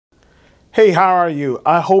Hey, how are you?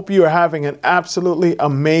 I hope you are having an absolutely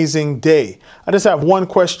amazing day. I just have one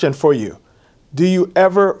question for you. Do you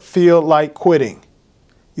ever feel like quitting?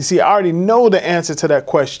 You see, I already know the answer to that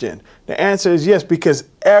question. The answer is yes, because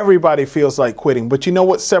everybody feels like quitting. But you know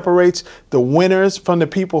what separates the winners from the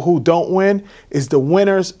people who don't win? Is the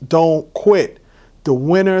winners don't quit. The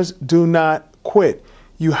winners do not quit.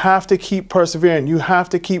 You have to keep persevering. You have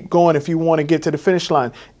to keep going if you want to get to the finish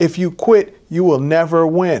line. If you quit, you will never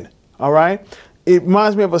win. All right. It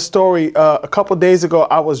reminds me of a story. A couple days ago,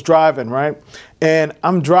 I was driving, right? And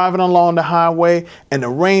I'm driving along the highway and the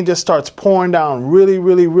rain just starts pouring down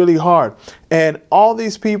really hard. And all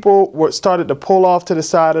these people started to pull off to the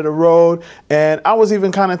side of the road. And I was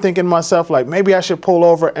even kind of thinking to myself, like, maybe I should pull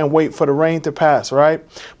over and wait for the rain to pass, right?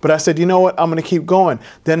 But I said, you know what? I'm going to keep going.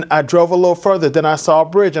 Then I drove a little further. Then I saw a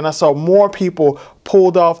bridge and I saw more people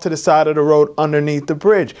pulled off to the side of the road underneath the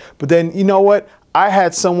bridge. But then, you know what? I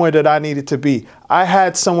had somewhere that I needed to be. I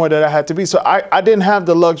had somewhere that I had to be. So I didn't have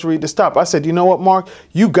the luxury to stop. I said, you know what, Mark,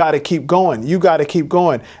 you got to keep going. You got to keep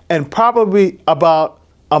going. And probably about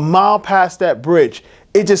a mile past that bridge,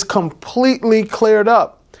 it just completely cleared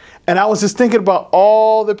up. And I was just thinking about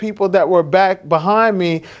all the people that were back behind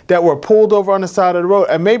me that were pulled over on the side of the road.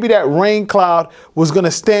 And maybe that rain cloud was going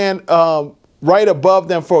to stand right above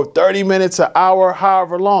them for 30 minutes, an hour,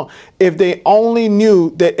 however long. If they only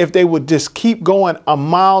knew that if they would just keep going a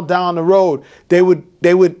mile down the road, they would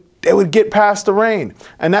get past the rain.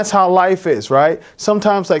 And that's how life is, right?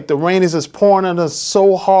 Sometimes like the rain is just pouring on us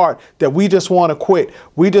so hard that we just want to quit.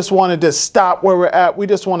 We just want to just stop where we're at. We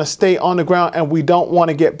just want to stay on the ground and we don't want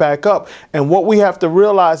to get back up. And what we have to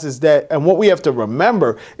realize is that, and what we have to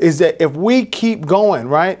remember is that if we keep going,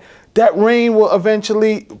 right, that rain will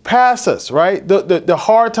eventually pass us, right? The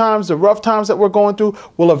hard times, the rough times that we're going through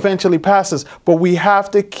will eventually pass us, but we have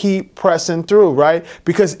to keep pressing through, right?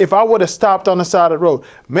 Because if I would have stopped on the side of the road,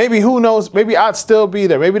 maybe who knows, maybe I'd still be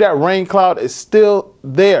there. Maybe that rain cloud is still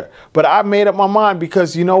there, but I made up my mind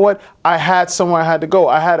because you know what? I had somewhere I had to go.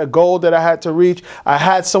 I had a goal that I had to reach. I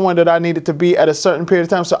had somewhere that I needed to be at a certain period of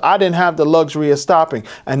time. So I didn't have the luxury of stopping.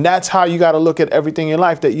 And that's how you got to look at everything in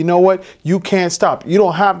life, that you know what? You can't stop. You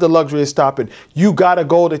don't have the luxury of stopping. You got a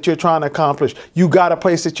goal that you're trying to accomplish. You got a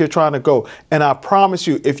place that you're trying to go. And I promise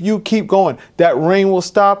you, if you keep going, that rain will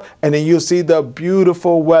stop and then you'll see the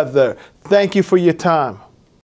beautiful weather. Thank you for your time.